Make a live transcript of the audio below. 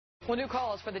Well, new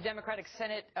calls for the Democratic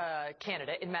Senate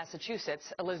candidate in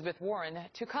Massachusetts, Elizabeth Warren,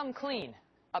 to come clean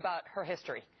about her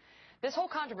history. This whole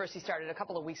controversy started a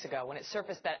couple of weeks ago when it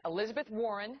surfaced that Elizabeth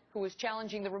Warren, who was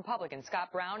challenging the Republican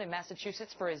Scott Brown in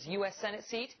Massachusetts for his U.S. Senate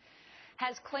seat,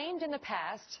 has claimed in the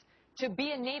past to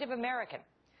be a Native American.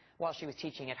 While she was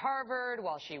teaching at Harvard,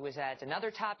 while she was at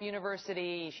another top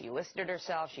university, she listed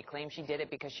herself. She claimed she did it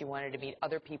because she wanted to meet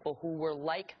other people who were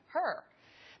like her.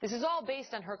 This is all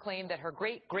based on her claim that her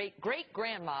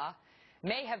great-great-great-grandma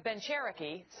may have been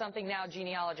Cherokee, something now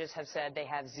genealogists have said they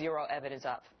have zero evidence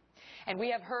of. And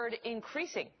we have heard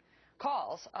increasing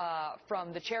calls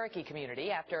from the Cherokee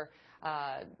community after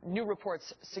new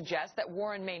reports suggest that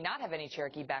Warren may not have any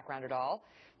Cherokee background at all,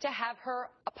 to have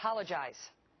her apologize.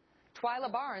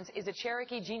 Twyla Barnes is a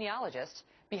Cherokee genealogist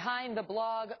behind the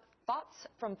blog Thoughts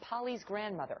from Polly's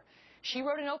Grandmother. She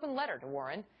wrote an open letter to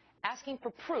Warren asking for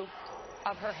proof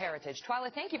of her heritage.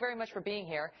 Twyla, thank you very much for being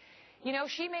here. You know,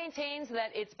 she maintains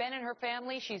that it's been in her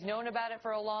family. She's known about it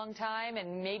for a long time,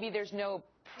 and maybe there's no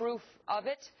proof of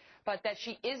it, but that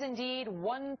she is indeed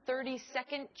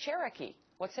 1/32nd Cherokee.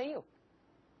 What say you?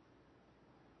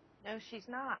 No, she's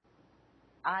not.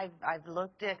 I've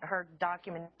looked at her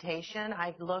documentation.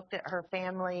 I've looked at her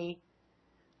family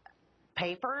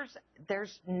papers.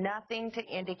 There's nothing to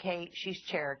indicate she's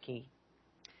Cherokee.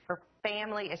 Her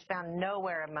family is found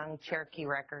nowhere among Cherokee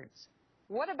records.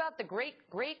 What about the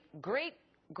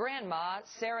great-great-great-grandma,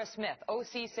 Sarah Smith,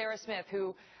 O.C. Sarah Smith,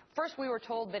 who first we were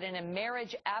told that in a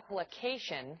marriage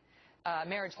application,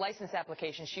 marriage license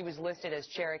application, she was listed as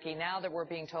Cherokee. Now that we're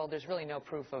being told there's really no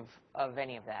proof of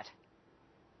any of that.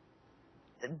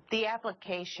 The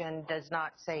application does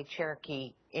not say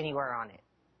Cherokee anywhere on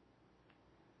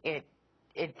it.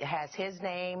 It has his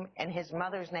name and his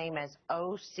mother's name as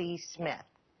O.C. Smith.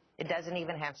 It doesn't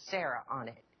even have Sarah on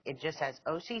it. It just has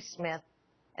O.C. Smith,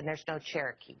 and there's no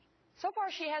Cherokee. So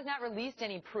far, she has not released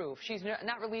any proof. She's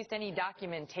not released any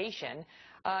documentation.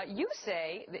 You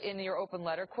say in your open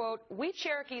letter, quote, "We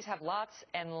Cherokees have lots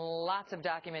and lots of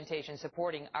documentation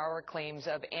supporting our claims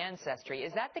of ancestry."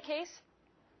 Is that the case?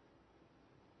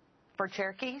 For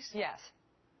Cherokees? Yes.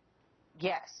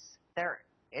 Yes. There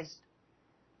is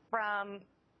from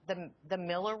the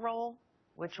Miller Roll,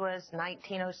 which was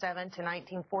 1907 to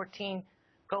 1914,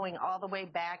 going all the way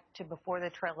back to before the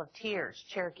Trail of Tears.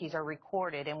 Cherokees are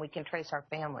recorded, and we can trace our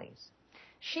families.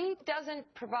 She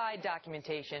doesn't provide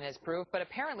documentation as proof, but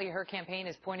apparently her campaign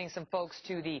is pointing some folks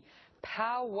to the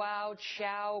Pow Wow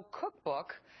Chow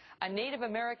cookbook, a Native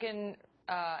American,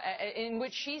 in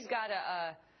which she's got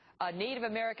a Native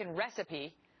American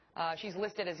recipe. She's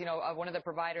listed as, you know, one of the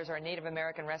providers or a Native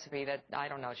American recipe that, I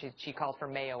don't know, she called for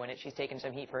mayo in it. She's taken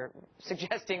some heat for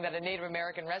suggesting that a Native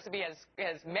American recipe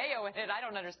has mayo in it. I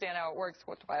don't understand how it works,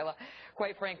 Twyla,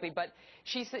 quite frankly. But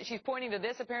she's pointing to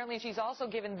this, apparently. She's also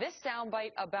given this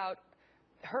soundbite about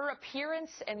her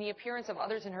appearance and the appearance of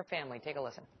others in her family. Take a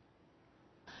listen.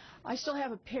 I still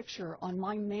have a picture on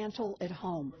my mantle at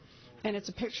home. And it's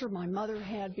a picture my mother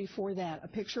had before that, a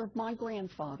picture of my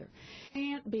grandfather.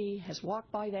 Aunt B has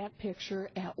walked by that picture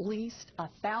at least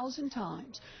 1,000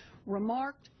 times,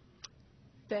 remarked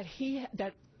that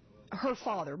her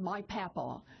father, my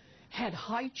papa, had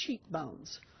high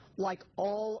cheekbones, like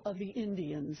all of the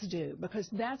Indians do, because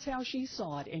that's how she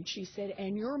saw it. And she said,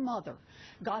 and your mother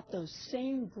got those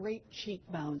same great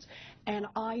cheekbones, and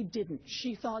I didn't.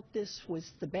 She thought this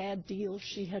was the bad deal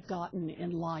she had gotten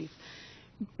in life.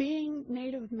 Being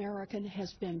Native American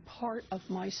has been part of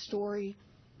my story,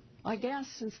 I guess,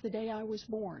 since the day I was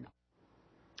born.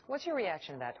 What's your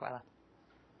reaction to that, Twyla?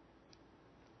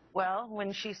 Well,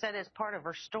 when she said it's part of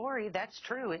her story, that's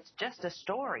true. It's just a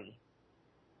story.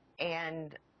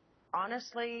 And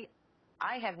honestly,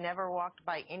 I have never walked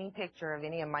by any picture of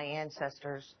any of my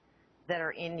ancestors that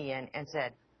are Indian and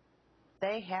said,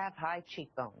 they have high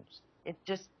cheekbones. It's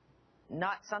just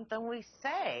not something we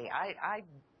say.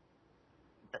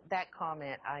 That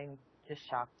comment, I'm just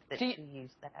shocked that she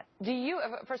used that. Do you,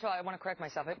 first of all, I want to correct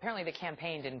myself. Apparently the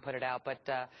campaign didn't put it out, but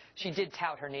she did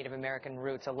tout her Native American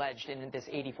roots alleged in this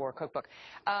 '84 cookbook.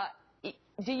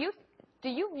 Do you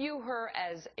view her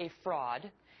as a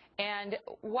fraud? And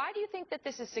why do you think that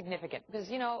this is significant? Because,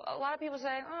 you know, a lot of people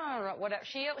say, oh, whatever.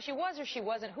 She was or she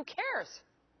wasn't. Who cares?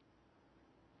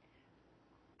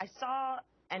 I saw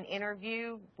an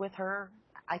interview with her,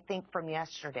 I think, from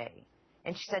yesterday.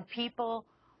 And she said people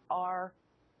are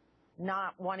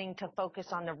not wanting to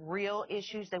focus on the real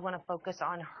issues. They want to focus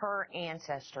on her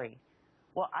ancestry.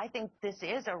 Well, I think this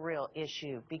is a real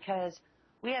issue because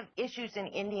we have issues in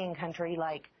Indian country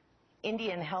like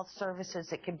Indian health services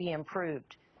that could be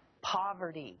improved,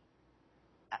 poverty,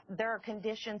 there are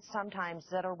conditions sometimes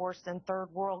that are worse than third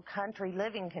world country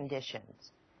living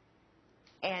conditions.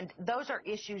 And those are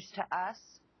issues to us,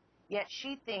 yet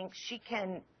she thinks she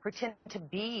can pretend to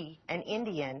be an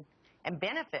Indian and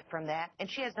benefit from that, and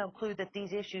she has no clue that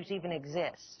these issues even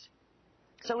exist.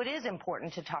 So it is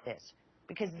important to talk this,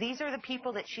 because these are the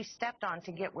people that she stepped on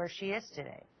to get where she is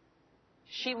today.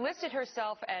 She listed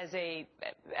herself as a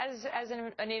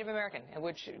Native American,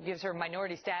 which gives her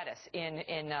minority status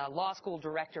in law school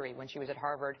directory when she was at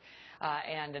Harvard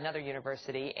and another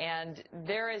university. And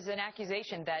there is an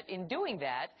accusation that in doing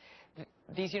that,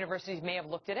 these universities may have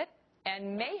looked at it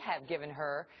and may have given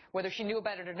her, whether she knew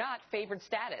about it or not, favored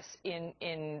status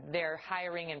in their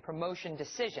hiring and promotion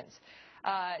decisions.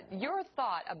 Your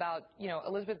thought about,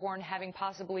 Elizabeth Warren having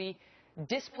possibly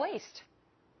displaced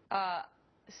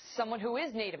someone who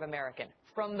is Native American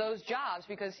from those jobs,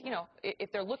 because,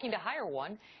 if they're looking to hire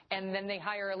one and then they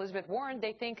hire Elizabeth Warren,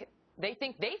 they think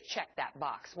they've checked that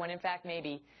box, when in fact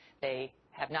maybe they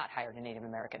have not hired a Native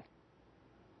American.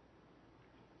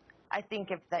 I think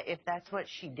if that's what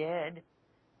she did,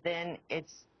 then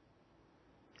it's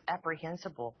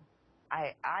apprehensible.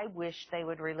 I wish they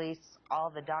would release all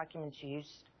the documents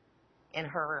used in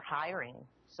her hiring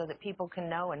so that people can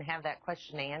know and have that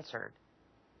question answered.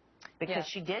 Because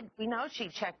she did, we know she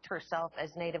checked herself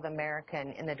as Native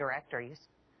American in the directories.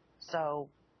 So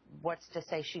what's to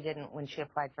say she didn't when she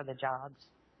applied for the jobs?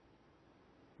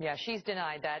 Yeah, she's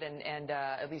denied that, and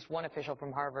at least one official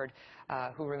from Harvard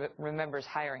who remembers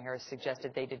hiring her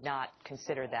suggested they did not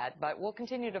consider that. But we'll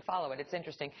continue to follow it. It's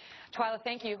interesting. Twyla,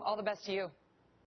 thank you. All the best to you.